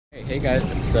Hey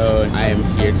guys, so I am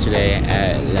here today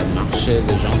at the Marché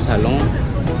Jean-Talon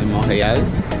in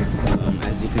Montréal.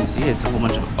 As you can see, it's a whole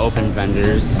bunch of open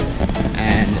vendors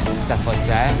and stuff like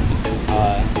that.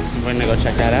 So we're gonna go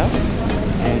check that out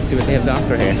and see what they have to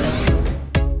offer here.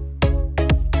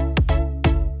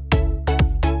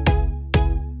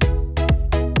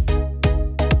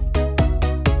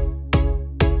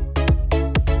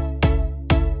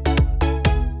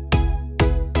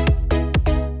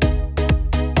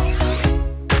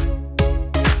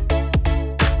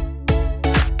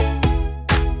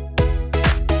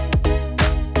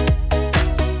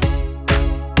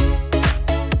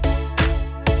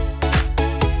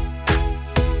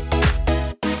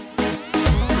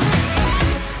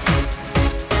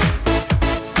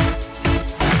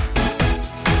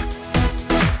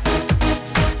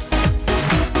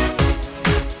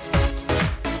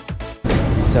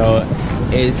 So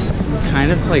it's kind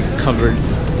of like covered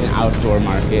in outdoor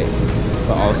market,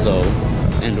 but also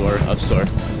indoor of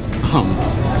sorts.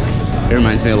 It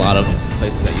reminds me a lot of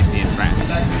places that you see in France.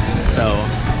 So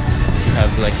you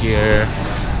have like your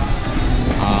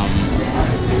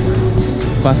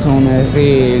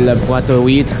poissonnerie, la boîte aux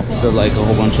huîtres, so like a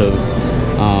whole bunch of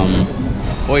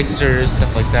oysters,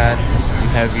 stuff like that. You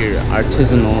have your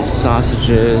artisanal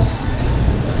sausages,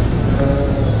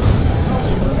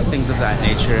 things of that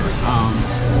nature.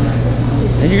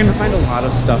 And you're gonna find a lot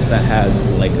of stuff that has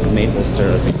like maple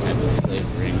syrup type of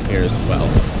flavoring here as well.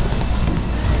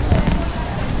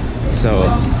 So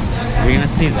you're gonna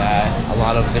see that a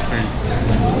lot of different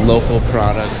local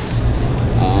products,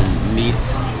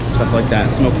 meats, stuff like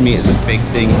that. Smoked meat is a big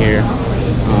thing here.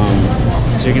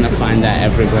 So you're gonna find that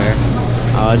everywhere.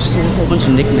 Just a whole bunch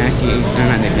of knick-knacky,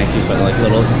 not knick-knacky, but like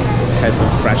little type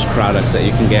of fresh products that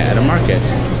you can get at a market.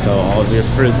 So all of your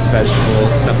fruits,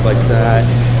 vegetables, stuff like that.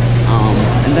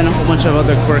 And then a whole bunch of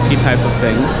other quirky type of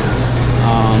things.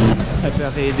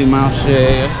 Préparé du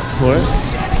marché, of course.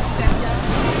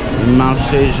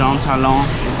 Marché Jean-Talon,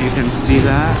 if you can see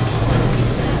that.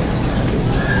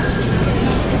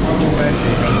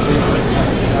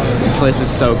 This place is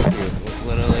so cute.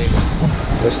 Literally,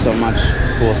 there's so much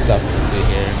cool stuff to see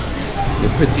here. Le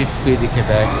petit fruit du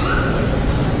Québec.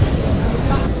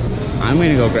 I'm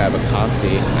gonna go grab a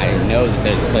coffee. I know that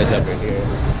there's a place over here.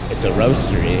 It's a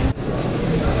roastery.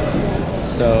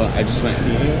 So I just went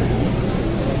here.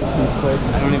 This place,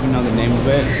 I don't even know the name of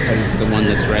it because it's the one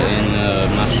that's right in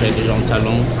Marché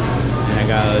Jean-Talon. And I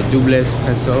got a double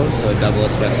espresso, so a double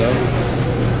espresso.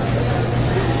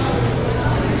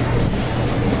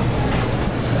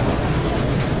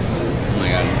 Oh my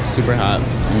god, super hot,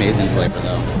 amazing flavor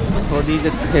though. Produits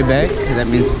de Québec, that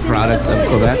means products of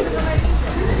Quebec.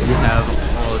 You have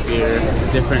all of your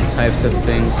different types of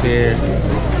things here.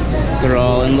 They're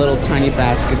all in little tiny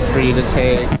baskets for you to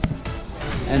take.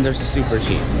 And they're super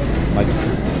cheap. Like,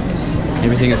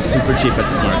 everything is super cheap at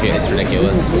this market. It's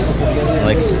ridiculous.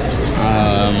 Like,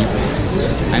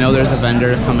 I know there's a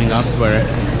vendor coming up where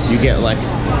you get like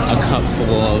a cup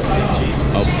full of,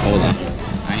 oh, hold on.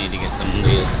 I need to get some of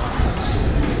these.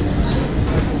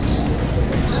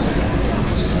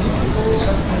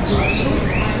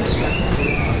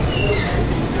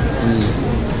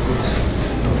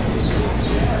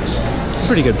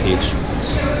 Pretty good peach.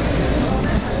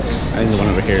 I think the one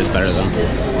over here is better though.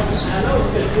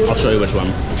 I'll show you which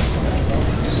one.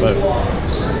 But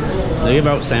they give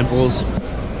out samples,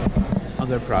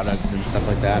 other products and stuff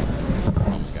like that.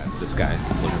 Oh my god, this guy,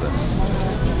 look at this.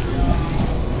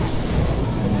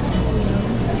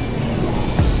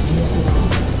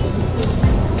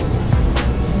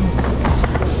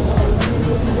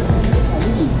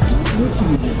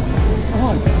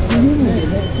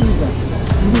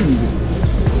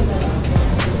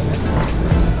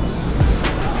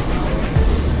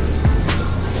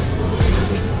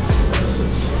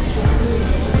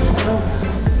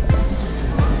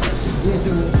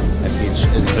 That peach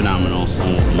is phenomenal.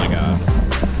 Oh my god.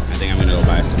 I think I'm gonna go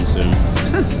buy some soon.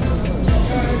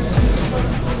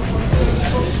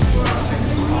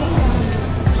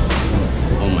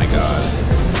 Oh my god.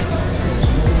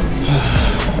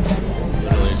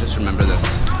 Literally, just remember this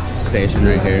station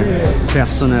right here.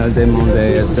 Personnel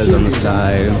demandé, it says on the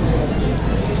side.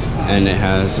 And it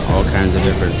has all kinds of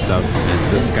different stuff.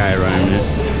 It's this guy running it.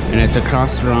 And it's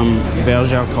across from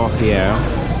Berger Corrière.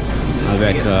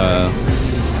 Avec,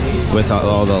 with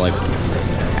all the like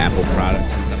Apple products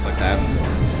and stuff like that.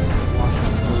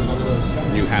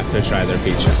 You have to try their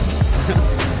peaches.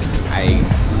 I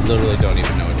literally don't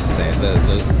even know what to say.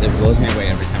 It blows me away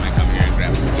every time I come here and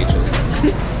grab some peaches.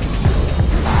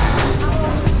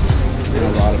 In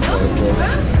a lot of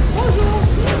places.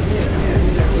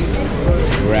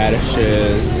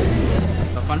 radishes.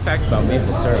 A fun fact about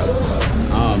maple syrup.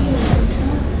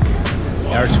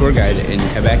 Our tour guide in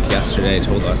Quebec yesterday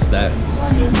told us that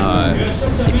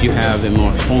if you have a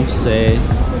more foncé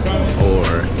or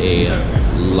a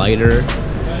lighter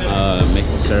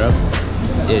maple syrup,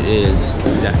 it is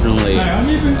definitely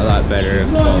a lot better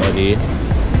quality.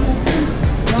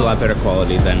 It's a lot better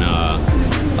quality than a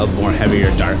more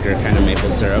heavier, darker kind of maple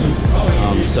syrup.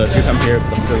 So if you come here,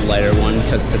 look for the lighter one,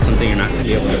 because it's something you're not going to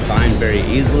be able to find very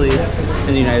easily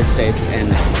in the United States, and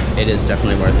it is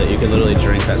definitely worth it. You can literally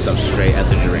drink that stuff straight as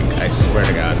a drink, I swear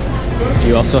to God.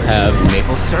 You also have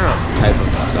maple syrup type of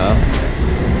stuff,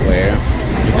 where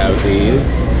you have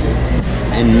these,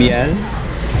 and miel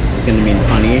is going to mean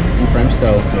honey in French,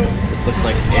 so this looks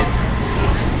like it's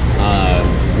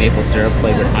maple syrup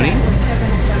flavored honey.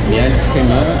 Miel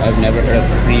crémeux, I've never heard of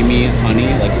creamy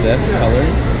honey like this color.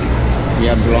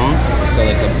 Miel blanc, so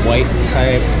like a white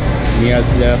type. Miel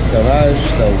fleur sauvage,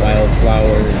 so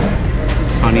wildflower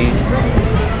honey.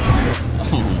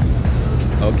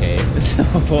 Oh, okay, so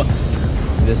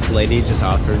this lady just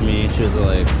offered me, she was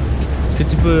like, est-ce que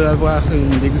tu peux avoir une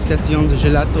dégustation de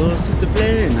gelato, s'il te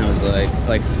plaît? And I was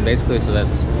like basically, so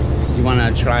that's, you want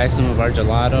to try some of our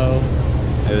gelato?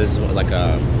 It was like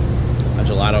a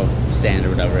gelato stand or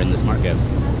whatever in this market.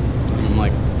 And I'm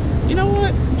like, you know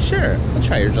what? Sure, I'll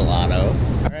try your gelato.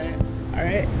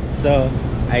 Alright. So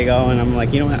I go and I'm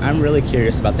like, you know what? I'm really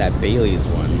curious about that Bailey's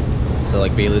one. So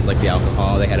like Bailey's, like the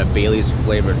alcohol, they had a Bailey's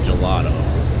flavored gelato.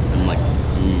 I'm like,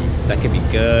 that could be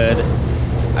good.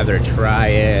 I better try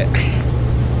it.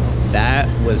 That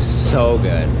was so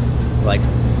good. Like,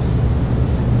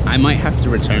 I might have to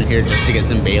return here just to get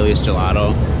some Bailey's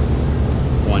gelato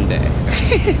one day.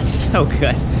 It's so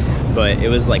good. But it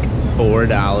was like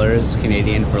 $4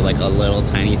 Canadian for like a little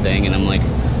tiny thing, and I'm like,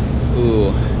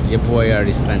 ooh, your boy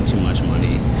already spent too much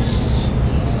money.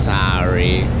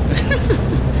 Sorry.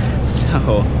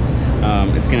 So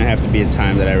it's gonna have to be a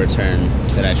time that I return,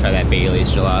 that I try that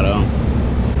Bailey's gelato.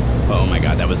 Oh my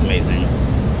god, that was amazing.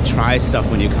 Try stuff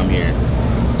when you come here.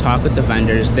 Talk with the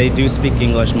vendors. They do speak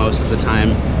English most of the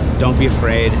time. Don't be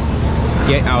afraid.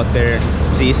 Get out there,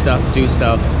 see stuff, do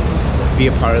stuff, be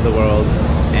a part of the world,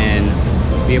 and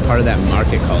be a part of that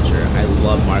market culture. I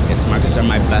love markets. Markets are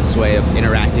my best way of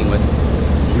interacting with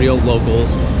real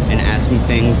locals and asking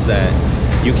things that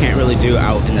you can't really do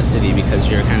out in the city because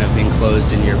you're kind of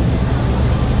enclosed in your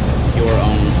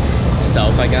own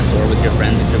self, I guess, or with your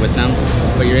friends if you're with them.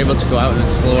 But you're able to go out and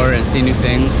explore and see new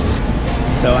things.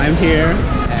 So I'm here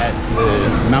at the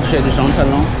Marché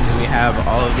Jean-Talon. We have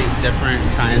all of these different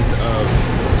kinds of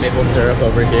maple syrup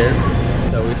over here.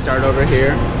 So we start over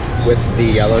here with the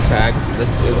yellow tags. This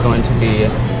is going to be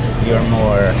your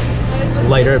more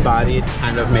lighter bodied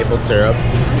kind of maple syrup.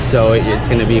 So it's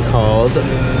going to be called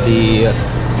the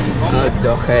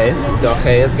Doré.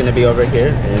 Doré is going to be over here,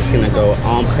 and it's going to go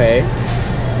Ambré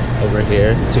over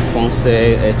here to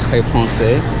Foncé et Très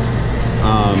Foncé.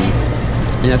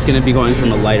 And that's going to be going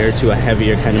from a lighter to a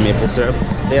heavier kind of maple syrup.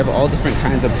 They have all different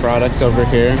kinds of products over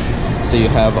here. So you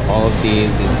have all of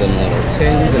these little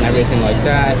tins and everything like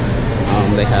that.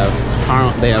 They have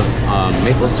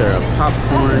maple syrup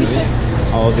popcorn,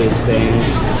 all of these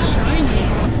things.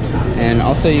 And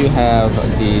also you have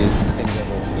these things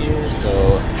over here.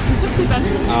 So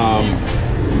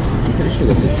I'm pretty sure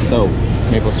this is soap,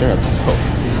 maple syrup soap.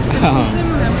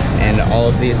 And all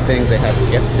of these things, they have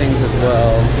gift things as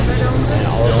well, and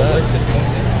all of that.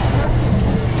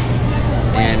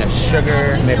 And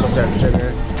sugar, maple syrup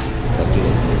sugar.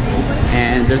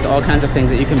 And there's all kinds of things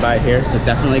that you can buy here, so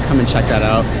definitely come and check that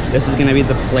out. This is going to be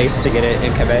the place to get it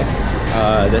in Quebec.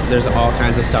 There's all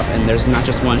kinds of stuff, and there's not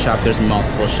just one shop, there's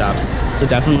multiple shops. So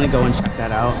definitely go and check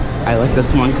that out. I like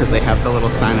this one because they have the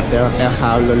little sign up there,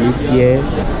 le Lucier.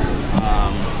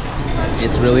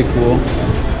 It's really cool.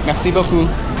 Merci beaucoup.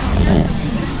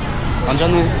 Bonne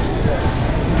journée.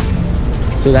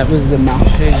 So that was the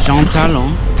Marché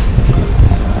Jean-Talon.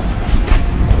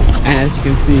 And as you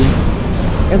can see,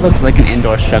 it looks like an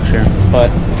indoor structure, but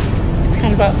it's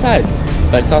kind of outside,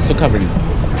 but it's also covered.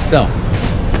 So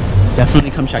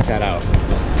definitely come check that out.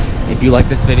 If you like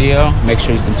this video, make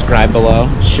sure you subscribe below,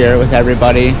 share it with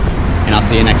everybody, and I'll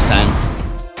see you next time.